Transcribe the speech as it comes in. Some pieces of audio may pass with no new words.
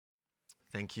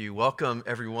Thank you. Welcome,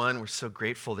 everyone. We're so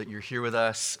grateful that you're here with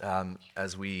us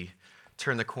as we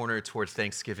turn the corner towards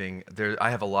Thanksgiving. I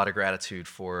have a lot of gratitude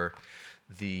for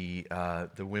the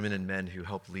women and men who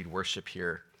help lead worship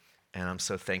here, and I'm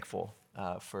so thankful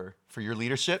for your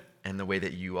leadership and the way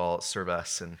that you all serve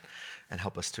us and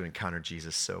help us to encounter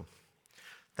Jesus. So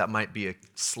that might be a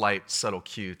slight, subtle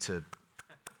cue to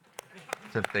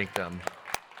thank them.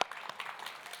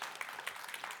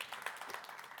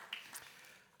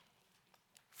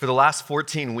 For the last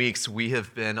 14 weeks, we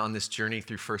have been on this journey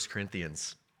through 1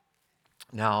 Corinthians.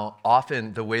 Now,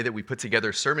 often the way that we put together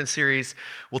a sermon series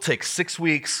will take 6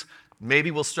 weeks, maybe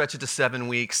we'll stretch it to 7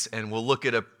 weeks, and we'll look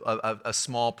at a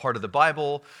small part of the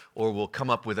Bible, or we'll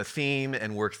come up with a theme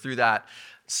and work through that.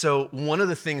 So one of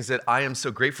the things that I am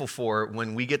so grateful for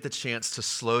when we get the chance to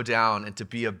slow down and to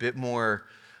be a bit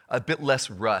less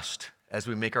rushed as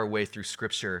we make our way through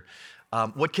Scripture,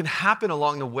 what can happen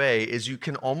along the way is you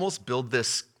can almost build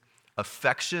this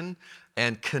affection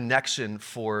and connection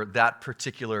for that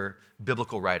particular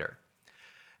biblical writer.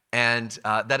 And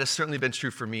that has certainly been true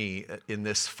for me in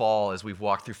this fall as we've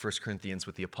walked through 1 Corinthians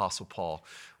with the Apostle Paul.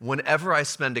 Whenever I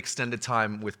spend extended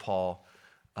time with Paul,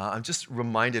 I'm just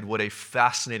reminded what a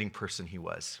fascinating person he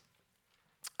was.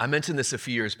 I mentioned this a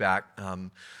few years back.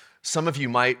 Some of you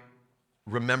might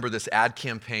remember this ad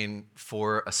campaign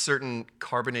for a certain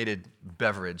carbonated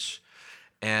beverage,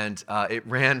 and it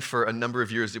ran for a number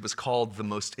of years. It was called The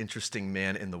Most Interesting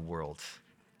Man in the World.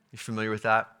 You familiar with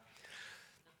that?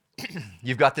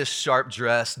 You've got this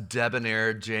sharp-dressed,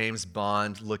 debonair, James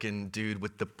Bond-looking dude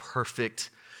with the perfect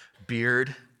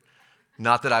beard.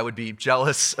 Not that I would be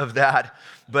jealous of that,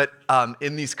 but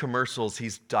in these commercials,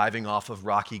 he's diving off of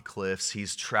rocky cliffs.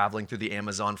 He's traveling through the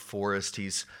Amazon forest.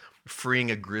 He's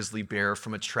freeing a grizzly bear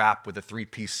from a trap with a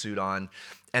 3-piece suit on.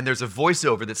 And there's a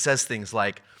voiceover that says things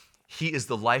like, "He is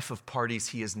the life of parties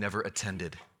he has never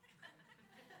attended.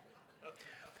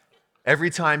 Every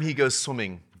time he goes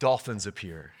swimming, dolphins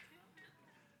appear.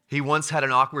 He once had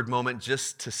an awkward moment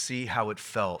just to see how it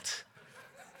felt.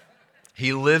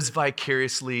 He lives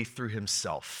vicariously through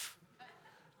himself.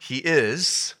 He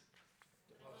is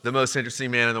the most interesting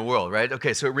man in the world," right?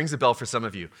 Okay, so it rings a bell for some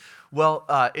of you. Well,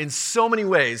 in so many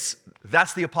ways,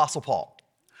 that's the Apostle Paul.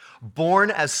 Born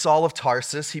as Saul of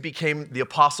Tarsus, he became the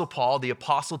Apostle Paul, the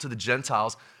apostle to the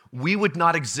Gentiles. We would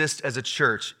not exist as a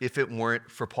church if it weren't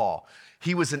for Paul.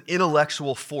 He was an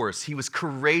intellectual force. He was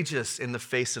courageous in the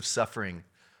face of suffering.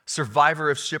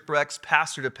 Survivor of shipwrecks,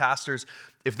 pastor to pastors.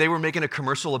 If they were making a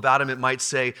commercial about him, it might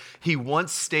say, he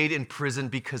once stayed in prison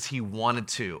because he wanted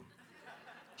to.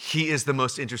 He is the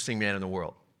most interesting man in the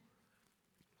world.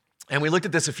 And we looked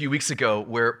at this a few weeks ago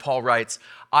where Paul writes,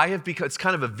 it's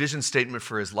kind of a vision statement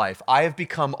for his life. I have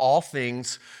become all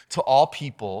things to all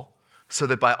people so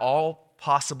that by all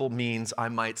possible means I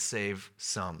might save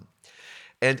some.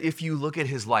 And if you look at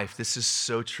his life, this is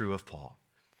so true of Paul.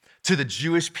 To the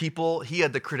Jewish people, he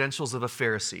had the credentials of a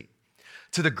Pharisee.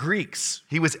 To the Greeks,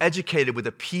 he was educated with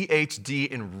a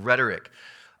PhD in rhetoric.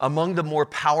 Among the more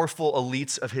powerful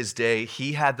elites of his day,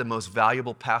 he had the most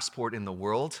valuable passport in the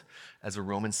world as a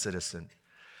Roman citizen.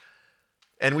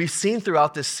 And we've seen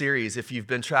throughout this series, if you've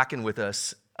been tracking with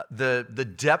us, the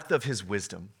depth of his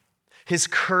wisdom, his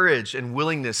courage and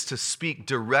willingness to speak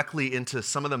directly into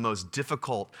some of the most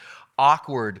difficult,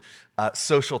 awkward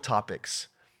social topics.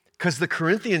 Because the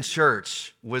Corinthian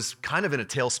church was kind of in a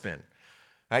tailspin.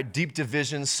 Right? Deep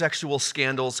divisions, sexual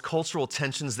scandals, cultural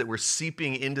tensions that were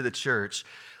seeping into the church.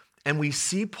 And we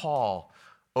see Paul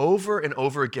over and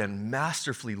over again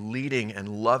masterfully leading and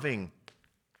loving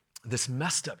this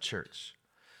messed up church.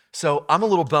 So I'm a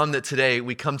little bummed that today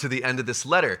we come to the end of this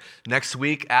letter. Next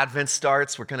week, Advent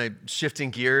starts. We're kind of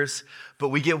shifting gears. But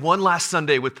we get one last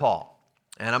Sunday with Paul.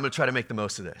 And I'm going to try to make the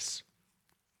most of this.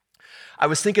 I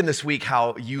was thinking this week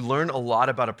how you learn a lot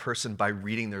about a person by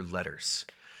reading their letters.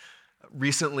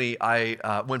 Recently,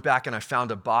 I went back and I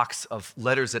found a box of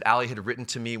letters that Allie had written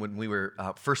to me when we were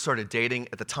first started dating.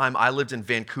 At the time, I lived in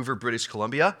Vancouver, British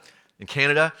Columbia, in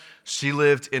Canada. She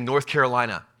lived in North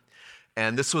Carolina.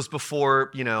 And this was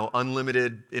before,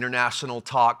 unlimited international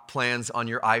talk plans on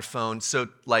your iPhone. So,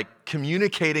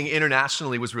 communicating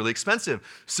internationally was really expensive.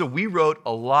 So we wrote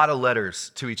a lot of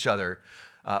letters to each other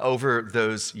over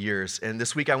those years. And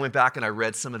this week, I went back and I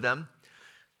read some of them.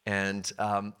 And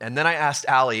then I asked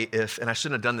Allie and I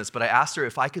shouldn't have done this, but I asked her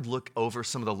if I could look over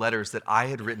some of the letters that I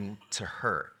had written to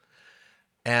her.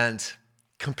 And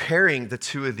comparing the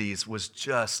two of these was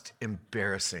just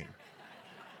embarrassing.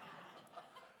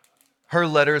 Her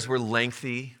letters were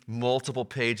lengthy, multiple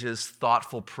pages,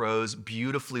 thoughtful prose,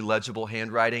 beautifully legible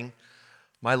handwriting.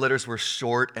 My letters were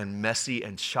short and messy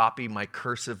and choppy. My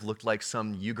cursive looked like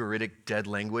some Ugaritic dead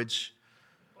language.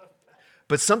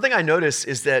 But something I noticed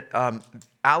is that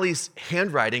Allie's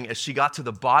handwriting, as she got to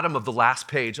the bottom of the last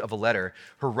page of a letter,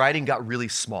 her writing got really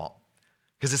small.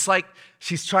 Because it's like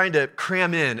she's trying to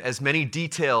cram in as many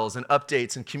details and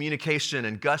updates and communication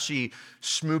and gushy,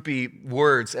 schmoopy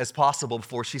words as possible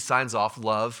before she signs off,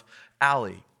 love,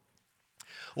 Allie.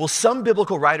 Well, some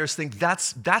biblical writers think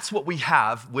that's what we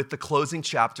have with the closing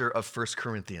chapter of 1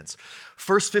 Corinthians.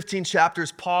 First 15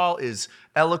 chapters, Paul is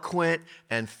eloquent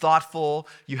and thoughtful.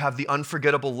 You have the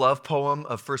unforgettable love poem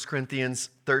of 1 Corinthians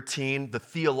 13, the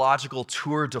theological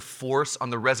tour de force on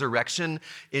the resurrection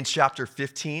in chapter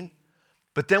 15.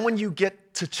 But then when you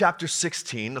get to chapter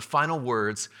 16, the final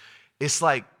words, it's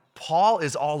like Paul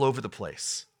is all over the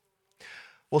place.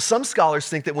 Well, some scholars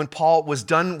think that when Paul was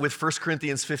done with 1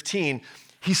 Corinthians 15,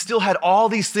 he still had all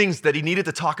these things that he needed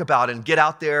to talk about and get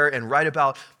out there and write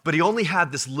about, but he only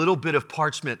had this little bit of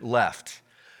parchment left.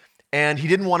 And he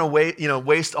didn't want to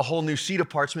waste a whole new sheet of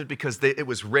parchment because it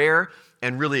was rare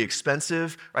and really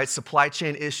expensive, right? Supply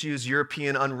chain issues,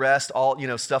 European unrest, all,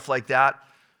 stuff like that.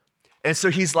 And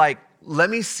so he's like, let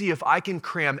me see if I can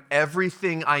cram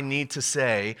everything I need to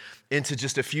say into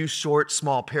just a few short,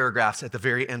 small paragraphs at the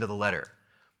very end of the letter.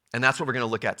 And that's what we're going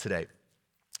to look at today.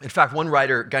 In fact, one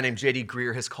writer, a guy named J.D.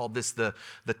 Greear, has called this the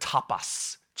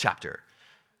tapas chapter.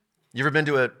 You ever been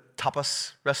to a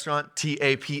tapas restaurant?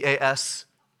 T-A-P-A-S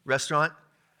restaurant?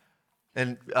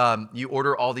 And you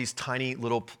order all these tiny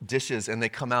little dishes, and they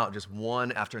come out just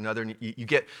one after another. And you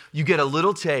get a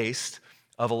little taste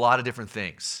of a lot of different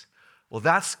things. Well,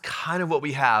 that's kind of what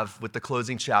we have with the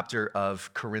closing chapter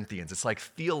of Corinthians. It's like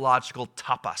theological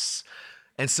tapas.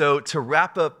 And so to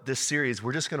wrap up this series,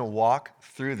 we're just going to walk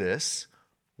through this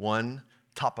one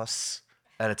tapas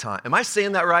at a time. Am I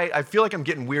saying that right? I feel like I'm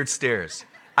getting weird stares.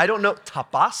 I don't know.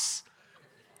 Tapas?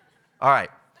 All right.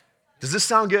 Does this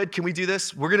sound good? Can we do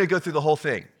this? We're going to go through the whole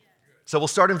thing. So we'll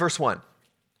start in verse 1.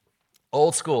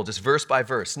 Old school, just verse by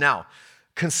verse. Now,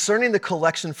 concerning the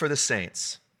collection for the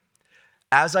saints,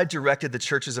 as I directed the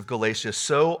churches of Galatia,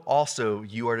 so also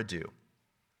you are to do.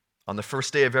 On the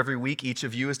first day of every week, each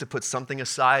of you is to put something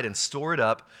aside and store it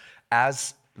up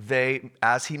as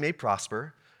he may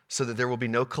prosper, so that there will be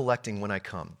no collecting when I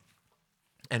come.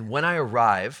 And when I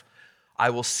arrive, I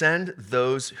will send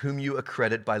those whom you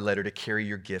accredit by letter to carry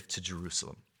your gift to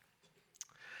Jerusalem.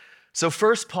 So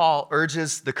first, Paul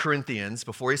urges the Corinthians,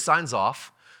 before he signs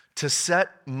off, to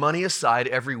set money aside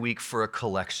every week for a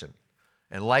collection.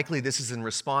 And likely this is in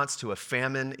response to a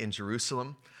famine in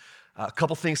Jerusalem. A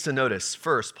couple things to notice.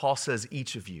 First, Paul says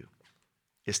each of you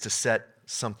is to set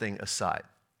something aside.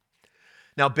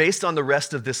 Now, based on the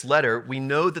rest of this letter, we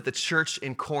know that the church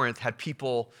in Corinth had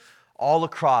people all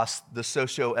across the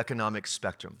socioeconomic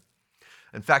spectrum.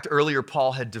 In fact, earlier,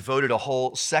 Paul had devoted a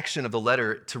whole section of the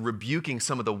letter to rebuking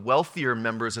some of the wealthier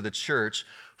members of the church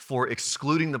for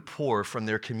excluding the poor from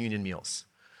their communion meals.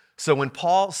 So when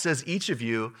Paul says each of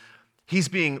you, he's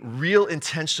being real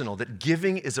intentional that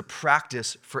giving is a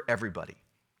practice for everybody,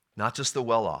 not just the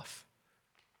well-off.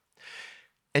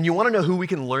 And you want to know who we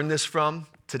can learn this from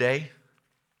today?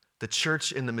 The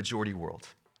church in the majority world.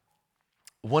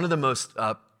 One of the most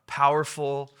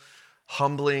powerful,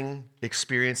 humbling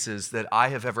experiences that I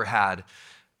have ever had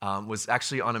was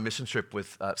actually on a mission trip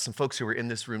with some folks who were in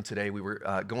this room today. We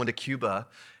were going to Cuba,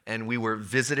 and we were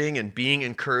visiting and being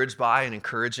encouraged by and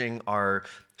encouraging our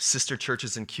sister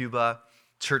churches in Cuba,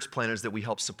 church planners that we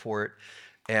help support.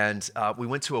 And we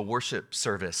went to a worship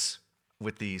service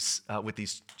with these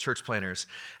church planners.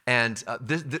 And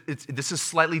this is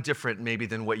slightly different maybe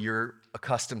than what you're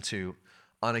accustomed to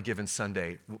on a given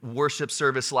Sunday. Worship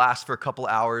service lasts for a couple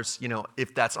hours,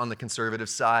 if that's on the conservative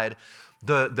side.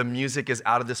 The music is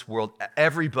out of this world.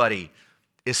 Everybody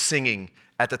is singing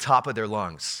at the top of their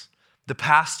lungs. The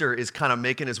pastor is kind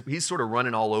of he's sort of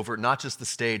running all over, not just the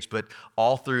stage, but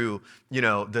all through,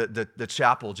 the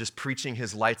chapel, just preaching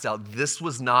his lights out. This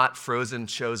was not frozen,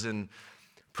 chosen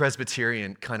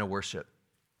Presbyterian kind of worship.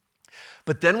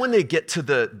 But then when they get to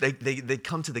they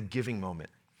come to the giving moment.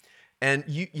 And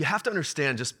you have to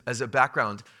understand, just as a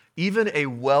background, even a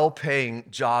well-paying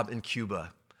job in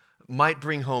Cuba might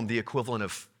bring home the equivalent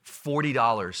of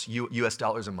 $40 US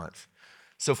dollars a month.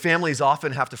 So families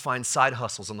often have to find side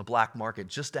hustles on the black market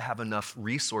just to have enough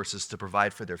resources to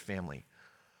provide for their family.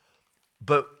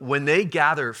 But when they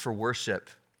gather for worship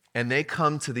and they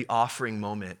come to the offering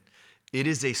moment, it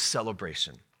is a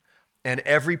celebration. And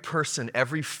every person,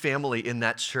 every family in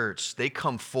that church, they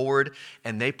come forward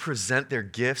and they present their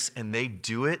gifts and they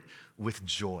do it with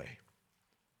joy.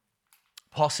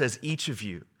 Paul says each of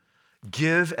you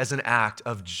Give as an act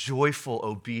of joyful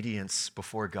obedience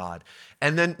before God.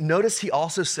 And then notice he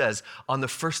also says on the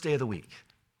first day of the week,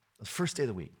 the first day of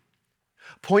the week.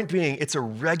 Point being, it's a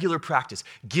regular practice.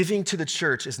 Giving to the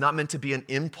church is not meant to be an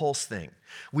impulse thing.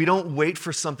 We don't wait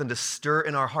for something to stir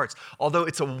in our hearts. Although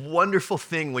it's a wonderful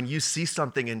thing when you see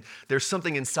something and there's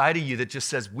something inside of you that just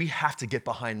says, we have to get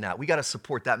behind that. We got to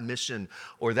support that mission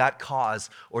or that cause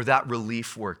or that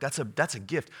relief work. That's a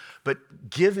gift. But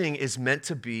giving is meant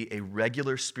to be a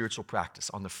regular spiritual practice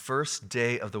on the first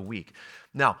day of the week.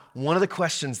 Now, one of the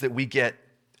questions that we get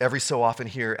every so often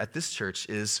here at this church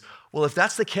is, well, if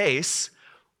that's the case,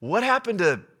 what happened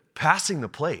to passing the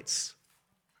plates?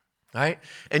 Right?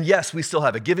 And yes, we still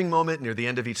have a giving moment near the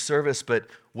end of each service, but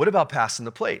what about passing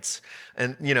the plates?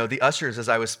 And the ushers, as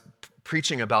I was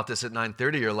preaching about this at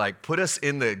 9:30, are like, put us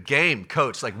in the game,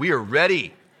 coach. Like, we are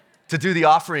ready to do the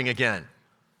offering again.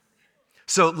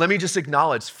 So let me just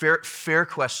acknowledge, fair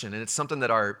question, and it's something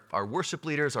that our worship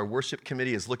leaders, our worship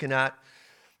committee is looking at.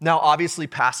 Now, obviously,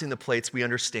 passing the plates, we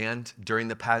understand during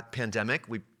the pandemic,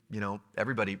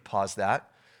 everybody paused that.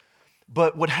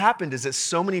 But what happened is that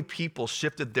so many people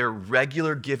shifted their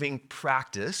regular giving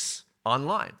practice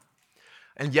online.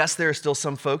 And yes, there are still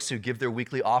some folks who give their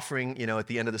weekly offering, at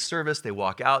the end of the service. They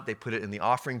walk out, they put it in the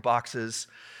offering boxes,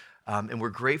 and we're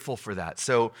grateful for that.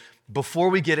 So before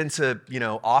we get into,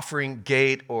 offering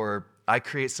gate or I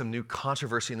create some new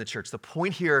controversy in the church, the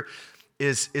point here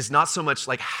is not so much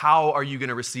like how are you going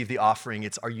to receive the offering,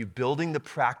 it's are you building the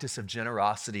practice of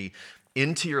generosity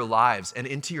into your lives and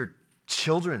into your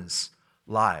children's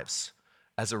lives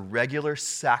as a regular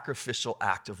sacrificial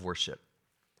act of worship.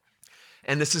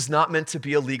 And this is not meant to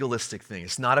be a legalistic thing.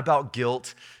 It's not about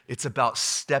guilt. It's about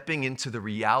stepping into the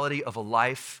reality of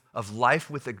life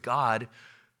with a God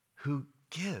who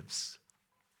gives.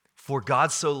 For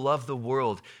God so loved the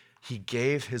world, he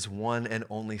gave his one and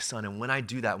only son. And when I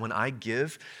do that, when I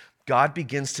give, God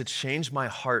begins to change my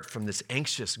heart from this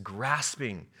anxious,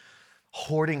 grasping,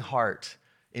 hoarding heart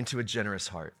into a generous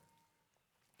heart.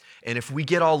 And if we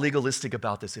get all legalistic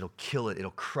about this, it'll kill it. It'll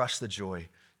crush the joy.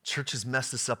 Churches mess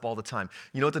this up all the time.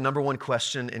 You know what the number one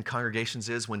question in congregations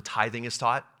is when tithing is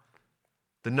taught?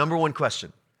 The number one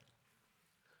question.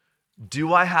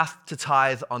 Do I have to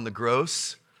tithe on the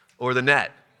gross or the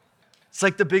net? It's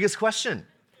like the biggest question.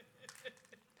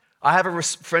 I have a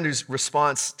friend whose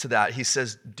response to that, he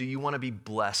says, do you want to be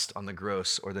blessed on the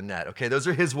gross or the net? Okay, those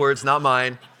are his words, not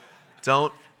mine.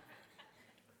 Don't.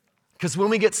 Because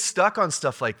when we get stuck on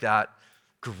stuff like that,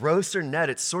 gross or net,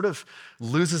 it sort of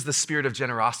loses the spirit of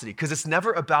generosity because it's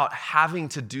never about having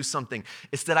to do something.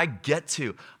 It's that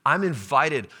I'm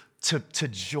invited to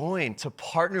join, to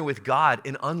partner with God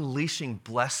in unleashing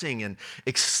blessing and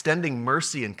extending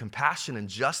mercy and compassion and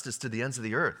justice to the ends of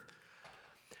the earth.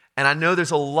 And I know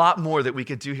there's a lot more that we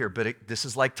could do here, but this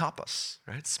is like tapas,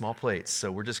 right? Small plates.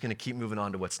 So we're just going to keep moving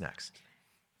on to what's next.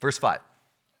 Verse 5.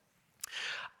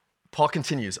 Paul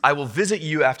continues, I will visit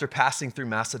you after passing through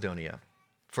Macedonia,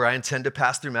 for I intend to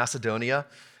pass through Macedonia.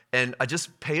 And I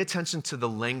just pay attention to the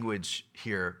language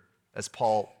here as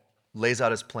Paul lays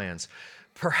out his plans.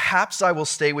 Perhaps I will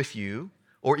stay with you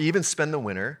or even spend the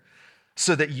winter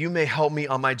so that you may help me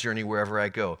on my journey wherever I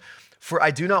go. For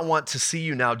I do not want to see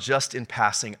you now just in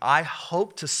passing. I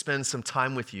hope to spend some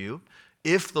time with you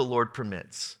if the Lord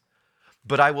permits.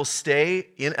 But I will stay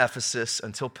in Ephesus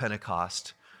until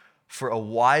Pentecost, for a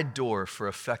wide door for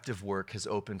effective work has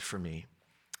opened for me,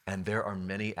 and there are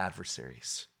many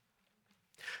adversaries.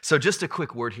 So just a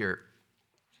quick word here.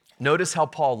 Notice how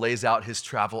Paul lays out his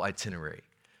travel itinerary.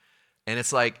 And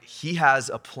it's like he has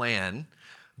a plan,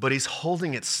 but he's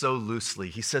holding it so loosely.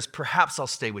 He says, perhaps I'll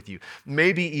stay with you,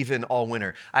 maybe even all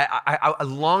winter. I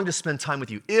long to spend time with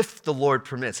you if the Lord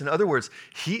permits. In other words,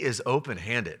 he is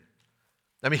open-handed.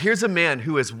 I mean, here's a man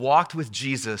who has walked with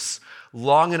Jesus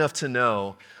long enough to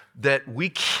know that we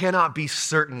cannot be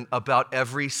certain about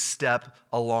every step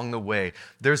along the way.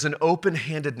 There's an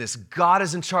open-handedness. God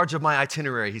is in charge of my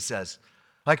itinerary, he says.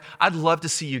 Like, I'd love to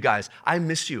see you guys. I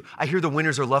miss you. I hear the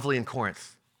winters are lovely in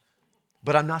Corinth,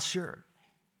 but I'm not sure.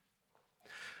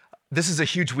 This is a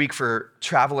huge week for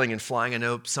traveling and flying. I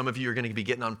know some of you are going to be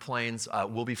getting on planes.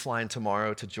 We'll be flying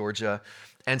tomorrow to Georgia.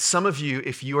 And some of you,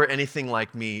 if you are anything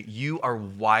like me, you are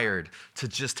wired to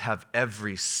just have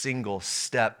every single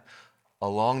step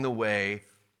along the way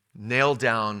nailed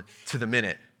down to the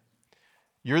minute.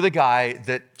 You're the guy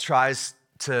that tries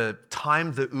to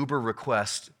time the Uber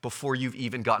request before you've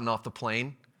even gotten off the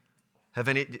plane. Have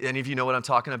any of you know what I'm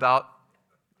talking about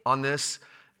on this?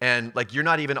 And like you're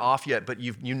not even off yet, but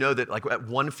you know that like at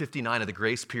 1:59 of the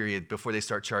grace period before they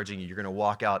start charging you, you're going to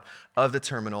walk out of the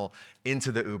terminal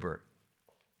into the Uber.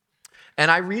 And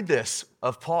I read this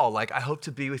of Paul, like, I hope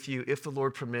to be with you if the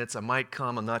Lord permits. I might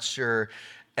come, I'm not sure.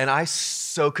 And I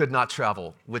so could not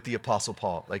travel with the Apostle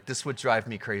Paul. Like, this would drive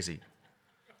me crazy.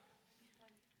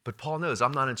 But Paul knows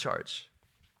I'm not in charge.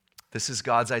 This is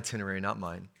God's itinerary, not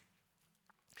mine.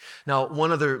 Now,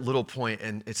 one other little point,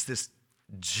 and it's this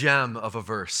gem of a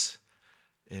verse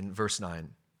in verse 9.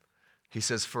 He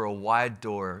says, for a wide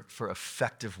door for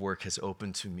effective work has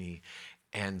opened to me,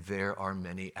 and there are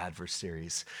many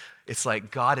adversaries. It's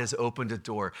like God has opened a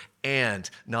door, and,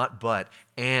 not but,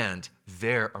 and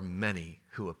there are many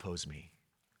who oppose me.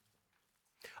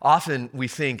 Often we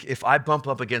think if I bump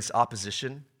up against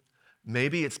opposition,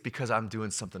 maybe it's because I'm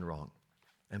doing something wrong.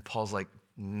 And Paul's like,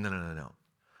 no.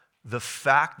 The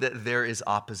fact that there is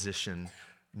opposition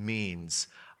means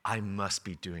I must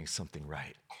be doing something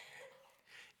right.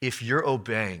 If you're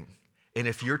obeying, and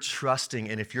if you're trusting,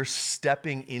 and if you're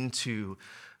stepping into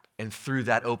and through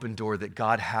that open door that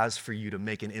God has for you to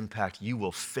make an impact, you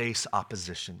will face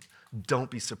opposition.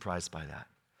 Don't be surprised by that.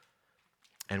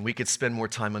 And we could spend more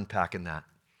time unpacking that,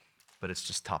 but it's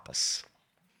just tapas.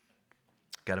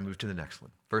 Got to move to the next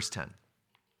one. Verse 10.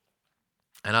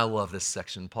 And I love this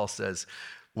section. Paul says,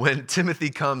 when Timothy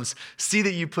comes, see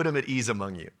that you put him at ease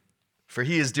among you, for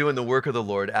he is doing the work of the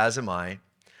Lord, as am I.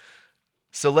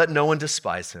 So let no one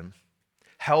despise him.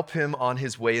 Help him on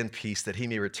his way in peace, that he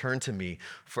may return to me,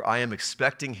 for I am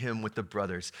expecting him with the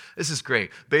brothers. This is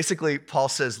great. Basically, Paul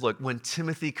says, look, when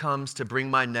Timothy comes to bring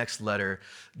my next letter,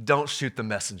 don't shoot the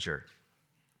messenger.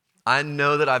 I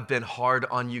know that I've been hard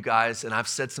on you guys, and I've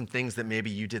said some things that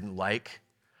maybe you didn't like,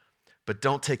 but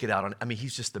don't take it out on,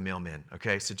 he's just the mailman,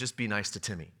 okay? So just be nice to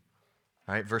Timmy.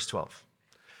 All right, verse 12.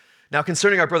 Now,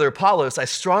 concerning our brother Apollos, I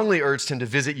strongly urged him to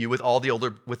visit you with all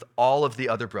of the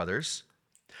other brothers,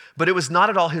 but it was not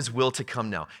at all his will to come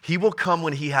now. He will come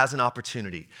when he has an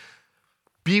opportunity.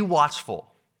 Be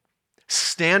watchful.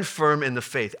 Stand firm in the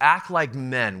faith. Act like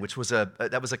men, which was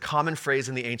that was a common phrase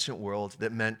in the ancient world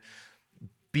that meant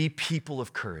be people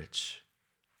of courage.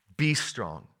 Be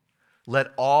strong.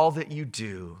 Let all that you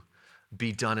do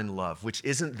be done in love, which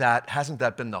hasn't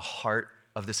that been the heart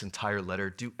of this entire letter?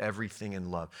 Do everything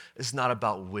in love. It's not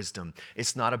about wisdom.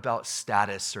 It's not about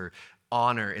status or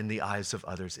honor in the eyes of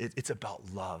others. It's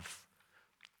about love.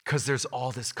 Because there's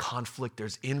all this conflict,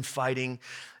 there's infighting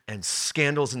and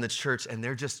scandals in the church, and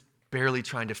they're just barely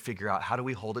trying to figure out, how do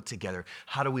we hold it together?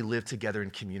 How do we live together in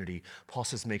community? Paul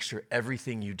says, make sure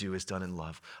everything you do is done in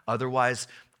love. Otherwise,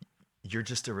 you're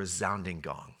just a resounding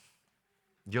gong.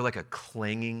 You're like a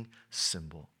clanging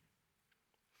cymbal.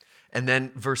 And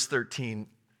then verse 13,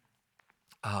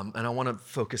 and I want to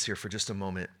focus here for just a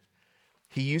moment.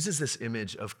 He uses this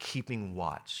image of keeping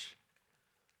watch.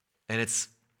 And it's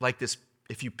like this,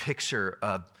 if you picture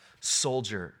a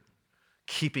soldier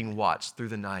keeping watch through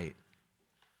the night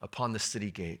upon the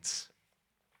city gates.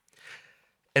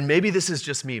 And maybe this is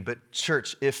just me, but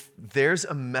church, if there's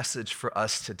a message for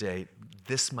us today,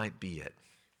 this might be it.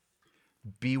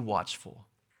 Be watchful.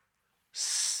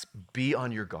 Be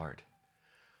on your guard.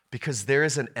 Because there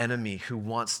is an enemy who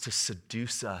wants to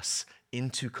seduce us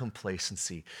into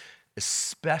complacency,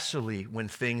 especially when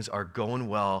things are going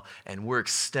well and we're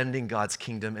extending God's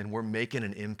kingdom and we're making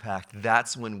an impact.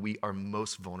 That's when we are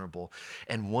most vulnerable.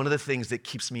 And one of the things that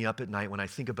keeps me up at night when I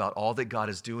think about all that God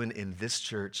is doing in this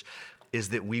church is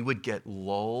that we would get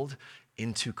lulled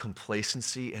into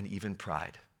complacency and even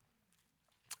pride.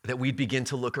 That we'd begin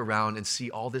to look around and see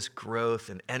all this growth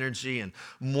and energy and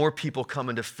more people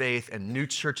coming to faith and new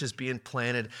churches being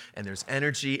planted, and there's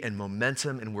energy and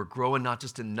momentum, and we're growing not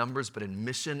just in numbers but in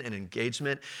mission and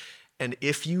engagement. And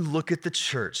if you look at the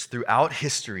church throughout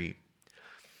history,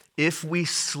 if we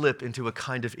slip into a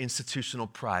kind of institutional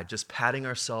pride, just patting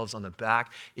ourselves on the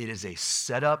back, it is a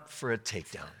setup for a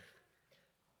takedown.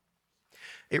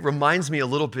 It reminds me a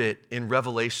little bit in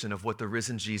Revelation of what the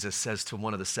risen Jesus says to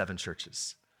one of the 7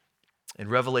 churches. In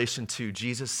Revelation 2,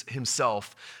 Jesus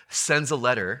himself sends a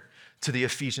letter to the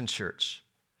Ephesian church.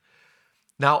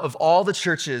 Now, of all the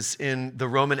churches in the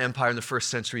Roman Empire in the first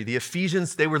century, the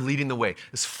Ephesians, they were leading the way.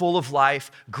 It's full of life,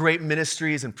 great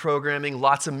ministries and programming,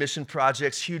 lots of mission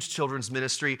projects, huge children's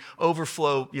ministry,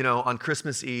 overflow, on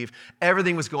Christmas Eve.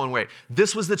 Everything was going great.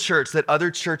 This was the church that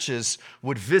other churches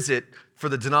would visit for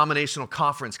the denominational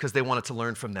conference because they wanted to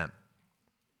learn from them.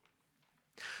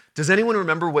 Does anyone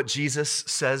remember what Jesus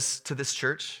says to this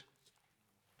church?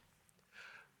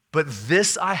 But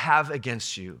this I have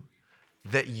against you,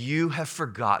 that you have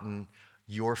forgotten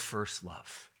your first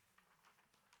love.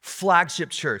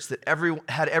 Flagship church that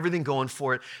had everything going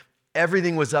for it.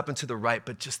 Everything was up and to the right,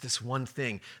 but just this one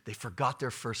thing, they forgot their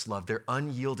first love, their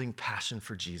unyielding passion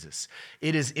for Jesus.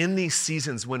 It is in these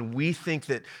seasons when we think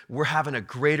that we're having a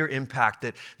greater impact,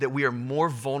 that we are more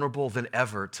vulnerable than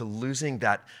ever to losing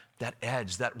that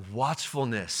edge, that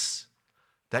watchfulness,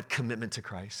 that commitment to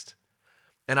Christ.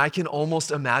 And I can almost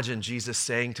imagine Jesus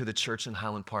saying to the church in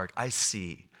Highland Park, I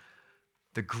see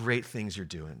the great things you're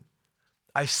doing.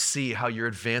 I see how you're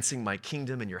advancing my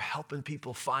kingdom and you're helping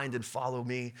people find and follow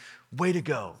me. Way to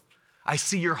go. I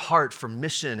see your heart for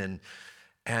mission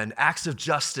and acts of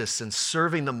justice and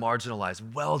serving the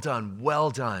marginalized. Well done, well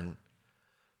done.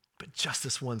 But just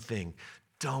this one thing,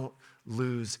 don't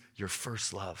lose your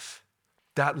first love.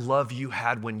 That love you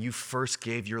had when you first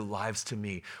gave your lives to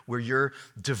me, where your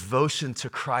devotion to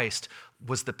Christ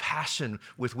was the passion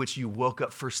with which you woke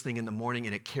up first thing in the morning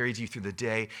and it carried you through the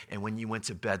day. And when you went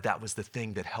to bed, that was the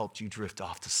thing that helped you drift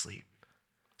off to sleep.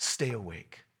 Stay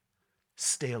awake.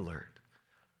 Stay alert.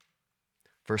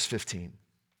 Verse 15.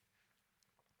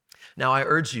 Now I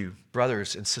urge you,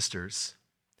 brothers and sisters,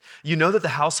 you know that the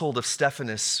household of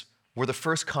Stephanas were the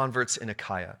first converts in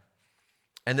Achaia,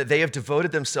 and that they have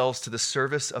devoted themselves to the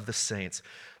service of the saints.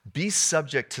 Be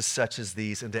subject to such as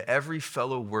these and to every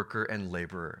fellow worker and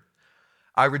laborer.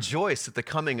 I rejoice at the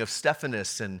coming of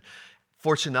Stephanas and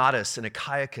Fortunatus and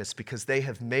Achaicus, because they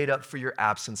have made up for your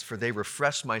absence, for they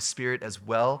refresh my spirit as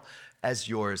well as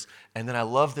yours. And then I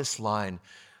love this line,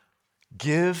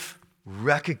 give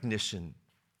recognition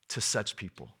to such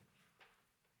people.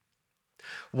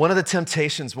 One of the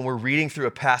temptations when we're reading through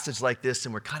a passage like this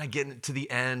and we're kind of getting to the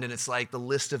end and it's like the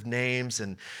list of names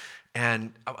and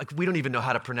we don't even know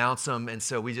how to pronounce them, and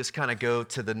so we just kind of go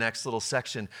to the next little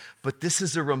section. But this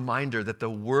is a reminder that the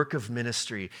work of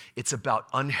ministry, it's about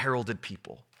unheralded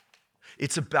people.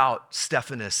 It's about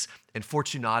Stephanas and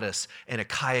Fortunatus and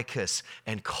Achaicus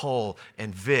and Cole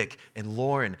and Vic and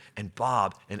Lauren and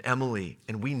Bob and Emily,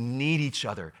 and we need each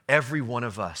other, every one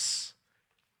of us.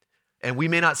 And we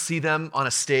may not see them on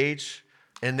a stage,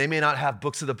 and they may not have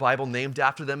books of the Bible named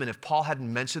after them. And if Paul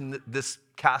hadn't mentioned this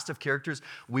cast of characters,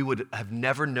 we would have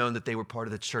never known that they were part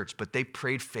of the church. But they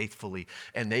prayed faithfully,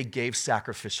 and they gave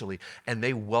sacrificially, and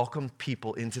they welcomed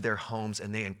people into their homes,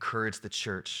 and they encouraged the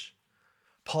church.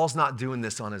 Paul's not doing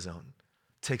this on his own.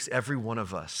 It takes every one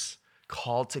of us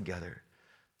called together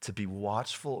to be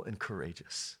watchful and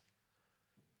courageous.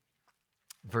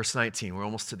 Verse 19, we're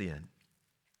almost to the end.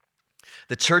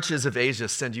 The churches of Asia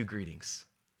send you greetings.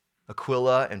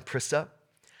 Aquila and Prisca,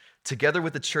 together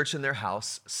with the church in their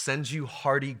house, send you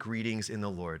hearty greetings in the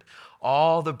Lord.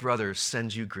 All the brothers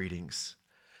send you greetings.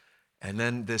 And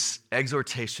then this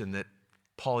exhortation that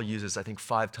Paul uses, I think,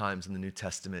 5 times in the New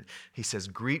Testament. He says,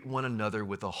 greet one another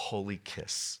with a holy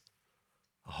kiss.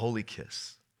 A holy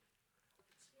kiss.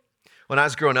 When I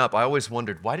was growing up, I always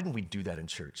wondered, why didn't we do that in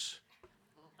church?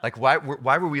 Like, why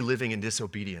were we living in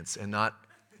disobedience and not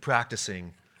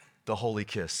practicing the holy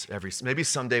kiss? Maybe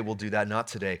someday we'll do that, not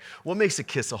today. What makes a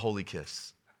kiss a holy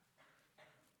kiss?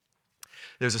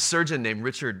 There's a surgeon named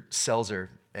Richard Selzer,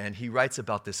 and he writes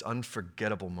about this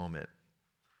unforgettable moment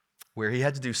where he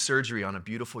had to do surgery on a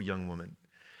beautiful young woman.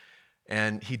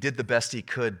 And he did the best he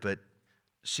could, but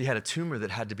she had a tumor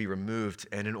that had to be removed.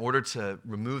 And in order to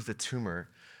remove the tumor,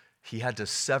 he had to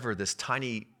sever this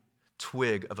tiny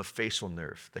twig of a facial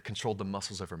nerve that controlled the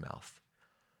muscles of her mouth.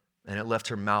 And it left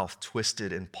her mouth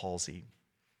twisted and palsied.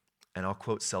 And I'll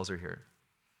quote Selzer here.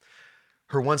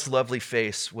 Her once lovely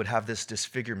face would have this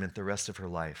disfigurement the rest of her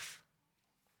life.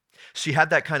 She had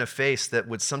that kind of face that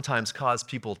would sometimes cause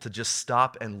people to just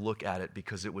stop and look at it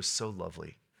because it was so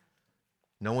lovely.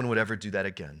 No one would ever do that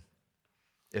again.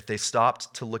 If they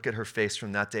stopped to look at her face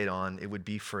from that date on, it would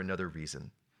be for another reason.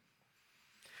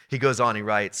 He goes on, he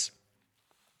writes,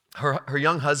 her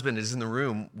young husband is in the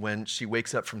room when she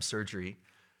wakes up from surgery.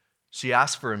 She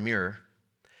asks for a mirror,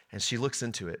 and she looks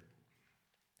into it.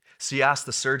 She asks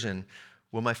the surgeon,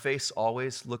 will my face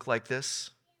always look like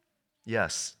this?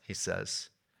 Yes, he says.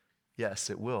 Yes,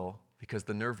 it will, because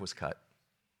the nerve was cut.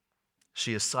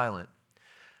 She is silent,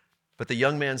 but the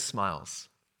young man smiles.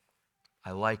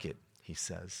 I like it, he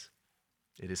says.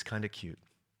 It is kind of cute.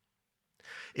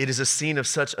 It is a scene of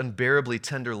such unbearably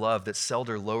tender love that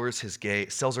Selzer lowers his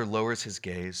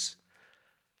gaze.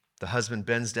 The husband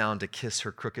bends down to kiss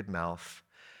her crooked mouth,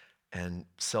 and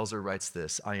Selzer writes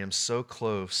this, I am so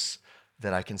close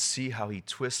that I can see how he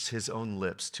twists his own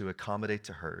lips to accommodate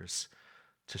to hers,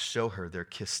 to show her their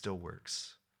kiss still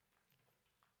works.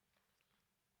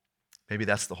 Maybe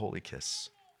that's the holy kiss.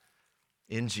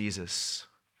 In Jesus,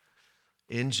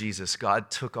 God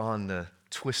took on the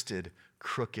twisted,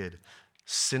 crooked,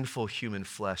 sinful human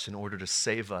flesh in order to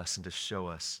save us and to show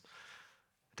us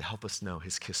to help us know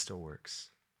his kiss still works.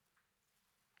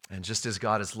 And just as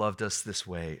God has loved us this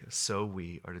way, so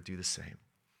we are to do the same.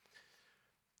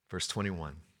 Verse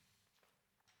 21,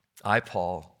 I,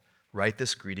 Paul, write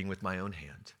this greeting with my own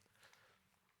hand.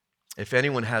 If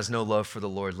anyone has no love for the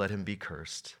Lord, let him be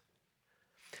cursed.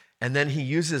 And then he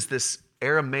uses this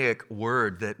Aramaic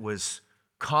word that was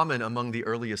common among the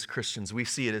earliest Christians. We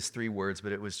see it as 3 words,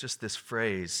 but it was just this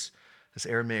phrase, this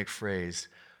Aramaic phrase,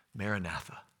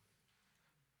 Maranatha,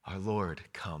 our Lord,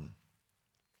 come.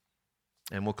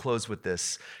 And we'll close with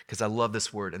this because I love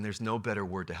this word, and there's no better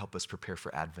word to help us prepare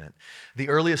for Advent. The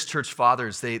earliest church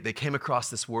fathers, they came across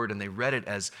this word and they read it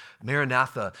as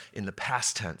Maranatha in the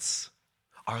past tense.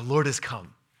 Our Lord has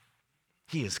come.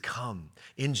 He has come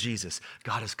in Jesus.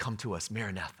 God has come to us,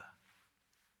 Maranatha.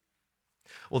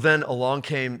 Well, then along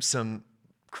came some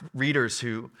readers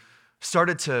who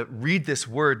started to read this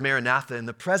word, Maranatha, in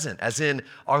the present, as in,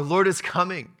 our Lord is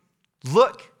coming.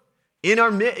 Look.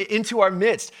 Into our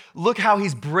midst. Look how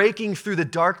he's breaking through the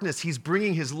darkness. He's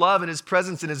bringing his love and his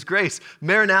presence and his grace.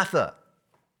 Maranatha.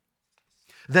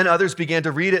 Then others began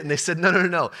to read it and they said,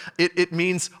 no. It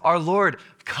means our Lord,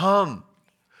 come.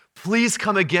 Please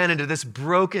come again into this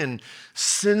broken,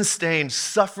 sin-stained,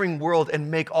 suffering world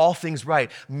and make all things right.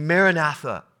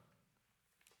 Maranatha.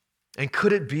 And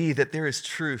could it be that there is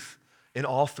truth in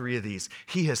all 3 of these?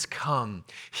 He has come,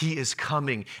 he is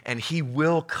coming, and he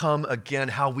will come again.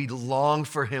 How we long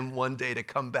for him one day to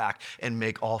come back and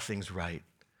make all things right.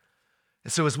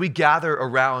 And so as we gather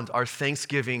around our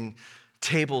Thanksgiving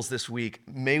tables this week,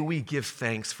 may we give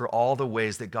thanks for all the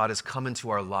ways that God has come into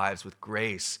our lives with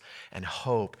grace and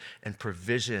hope and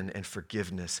provision and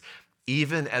forgiveness,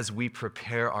 even as we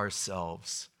prepare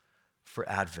ourselves for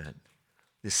Advent.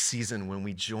 This season when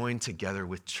we join together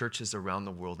with churches around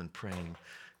the world and praying,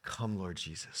 come Lord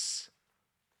Jesus,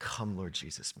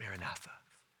 Maranatha.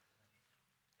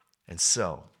 And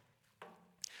so,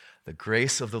 the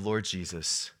grace of the Lord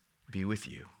Jesus be with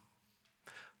you.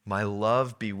 My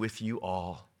love be with you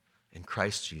all in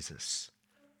Christ Jesus.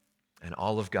 And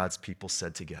all of God's people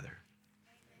said together,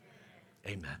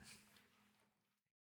 amen.